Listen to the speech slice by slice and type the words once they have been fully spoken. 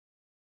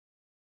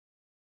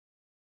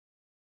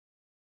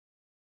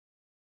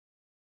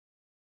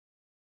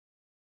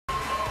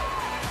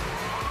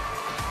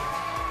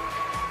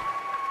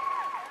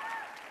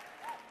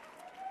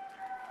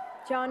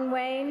John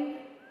Wayne,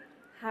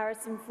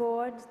 Harrison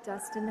Ford,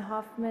 Dustin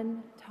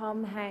Hoffman,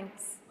 Tom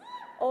Hanks,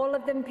 all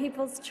of them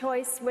People's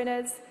Choice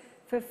winners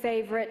for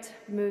Favorite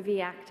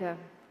Movie Actor.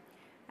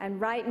 And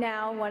right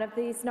now, one of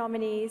these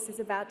nominees is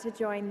about to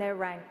join their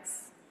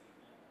ranks.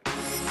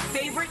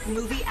 Favorite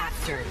Movie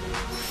Actor,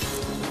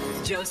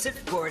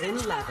 Joseph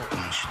Gordon-Levitt.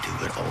 Why don't you do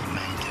what old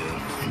men do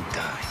and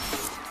die?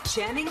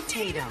 Channing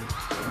Tatum.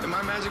 Am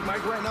I Magic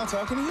Mike right now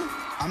talking to you?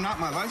 I'm not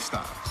my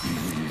lifestyle.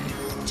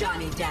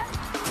 Johnny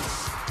Depp.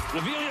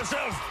 Reveal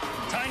yourself,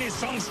 tiny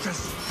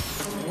songstress.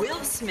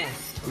 Will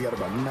Smith. We got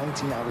about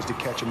 19 hours to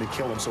catch him and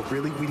kill him, so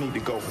really we need to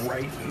go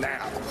right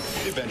now.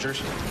 The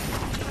Avengers.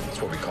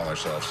 That's what we call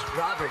ourselves.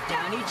 Robert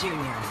Downey Jr.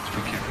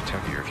 We can't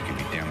protect you if you can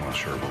be damn well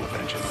sure we'll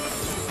avenge it.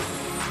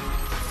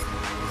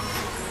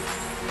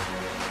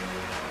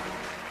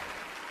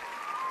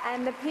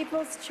 And the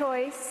People's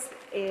Choice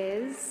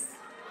is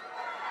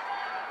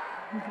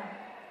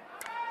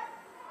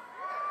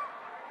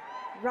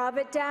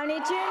Robert Downey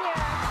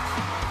Jr.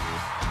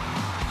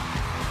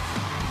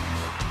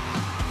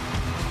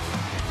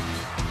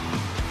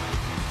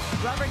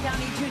 Robert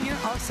Downey Jr.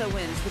 also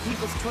wins the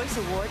People's Choice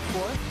Award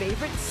for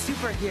Favorite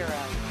Superhero.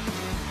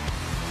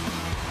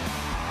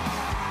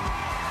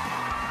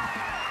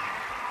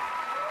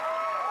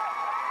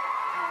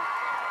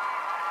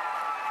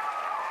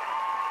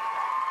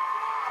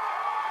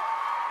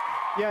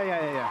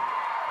 Yeah.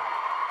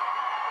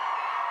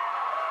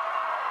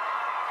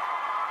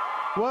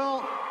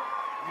 Well,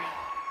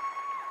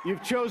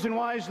 you've chosen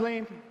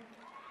wisely.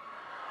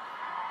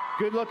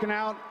 Good looking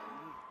out.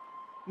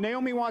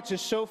 Naomi Watts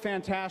is so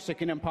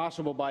fantastic and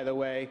impossible, by the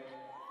way.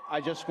 I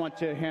just want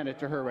to hand it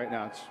to her right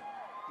now. It's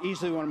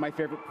easily one of my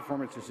favorite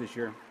performances this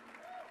year.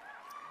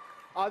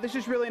 This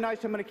is really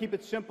nice. I'm going to keep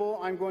it simple.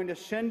 I'm going to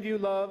send you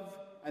love,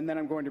 and then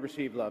I'm going to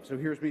receive love. So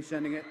here's me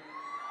sending it.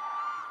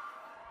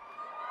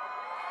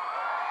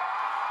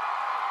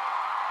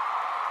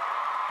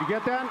 You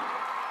get that?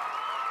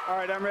 All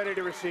right, I'm ready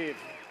to receive.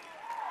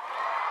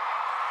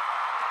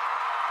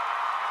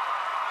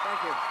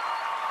 Thank you.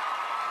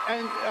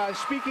 And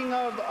speaking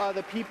of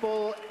the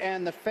people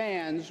and the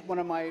fans, one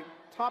of my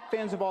top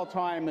fans of all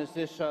time is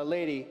this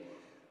lady.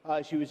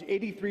 She was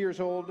 83 years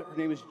old. Her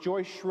name is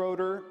Joyce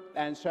Schroeder,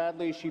 and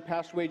sadly she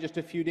passed away just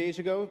a few days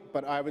ago.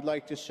 But I would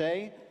like to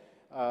say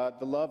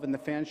the love and the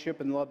fanship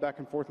and the love back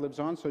and forth lives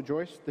on. So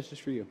Joyce, this is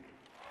for you.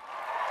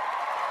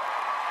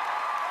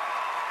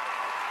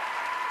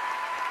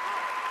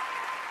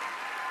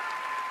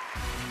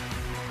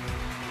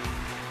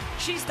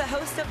 She's the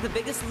host of The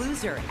Biggest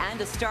Loser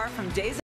and a star from Days